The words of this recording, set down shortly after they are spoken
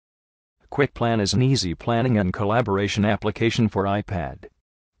QuickPlan is an easy planning and collaboration application for iPad.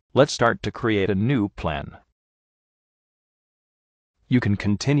 Let's start to create a new plan. You can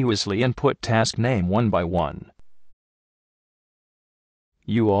continuously input task name one by one.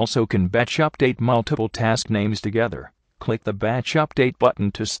 You also can batch update multiple task names together. Click the Batch Update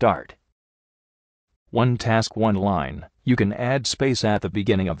button to start. One task, one line. You can add space at the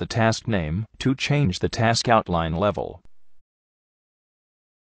beginning of the task name to change the task outline level.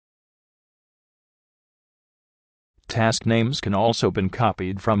 Task names can also be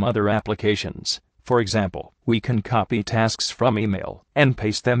copied from other applications. For example, we can copy tasks from email and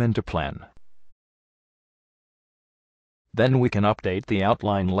paste them into Plan. Then we can update the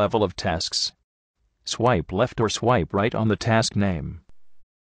outline level of tasks. Swipe left or swipe right on the task name.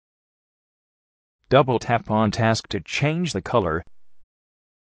 Double tap on task to change the color.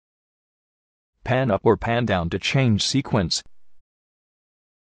 Pan up or pan down to change sequence.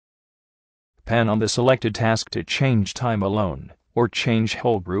 Pan on the selected task to change time alone, or change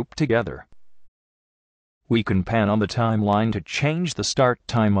whole group together. We can pan on the timeline to change the start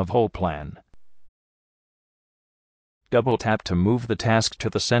time of whole plan. Double tap to move the task to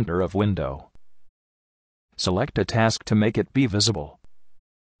the center of window. Select a task to make it be visible.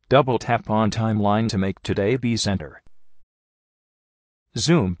 Double tap on timeline to make today be center.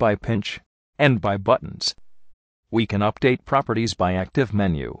 Zoom by pinch and by buttons. We can update properties by active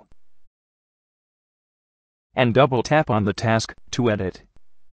menu. And double tap on the task to edit.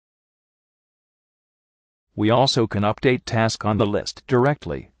 We also can update task on the list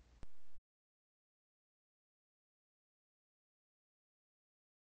directly.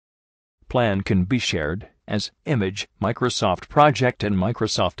 Plan can be shared as image, Microsoft Project and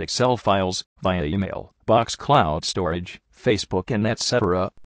Microsoft Excel files via email, Box cloud storage, Facebook and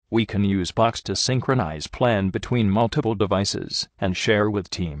etc. We can use Box to synchronize Plan between multiple devices and share with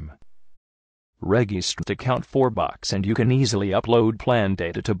team. Register account for Box and you can easily upload Plan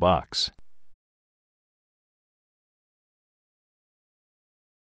data to Box.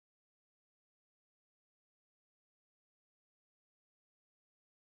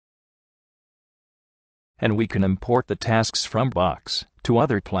 And we can import the tasks from Box to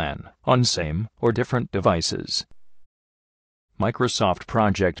other Plan on same or different devices. Microsoft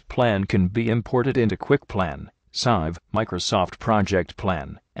Project Plan can be imported into QuickPlan. Save Microsoft Project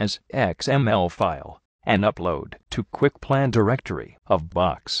Plan as XML file and upload to QuickPlan directory of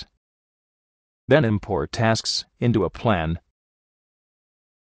Box. Then import tasks into a plan.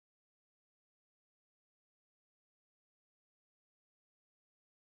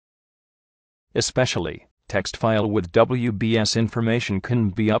 Especially, text file with WBS information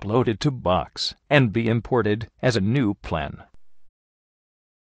can be uploaded to Box and be imported as a new plan.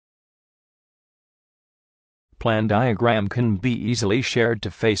 Plan diagram can be easily shared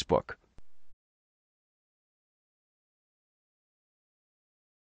to Facebook.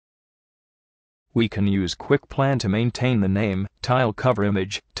 We can use QuickPlan to maintain the name, tile cover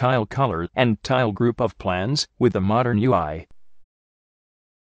image, tile color, and tile group of plans with the modern UI.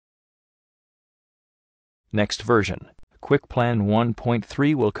 Next version, QuickPlan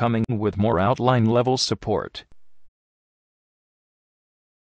 1.3 will coming with more outline level support.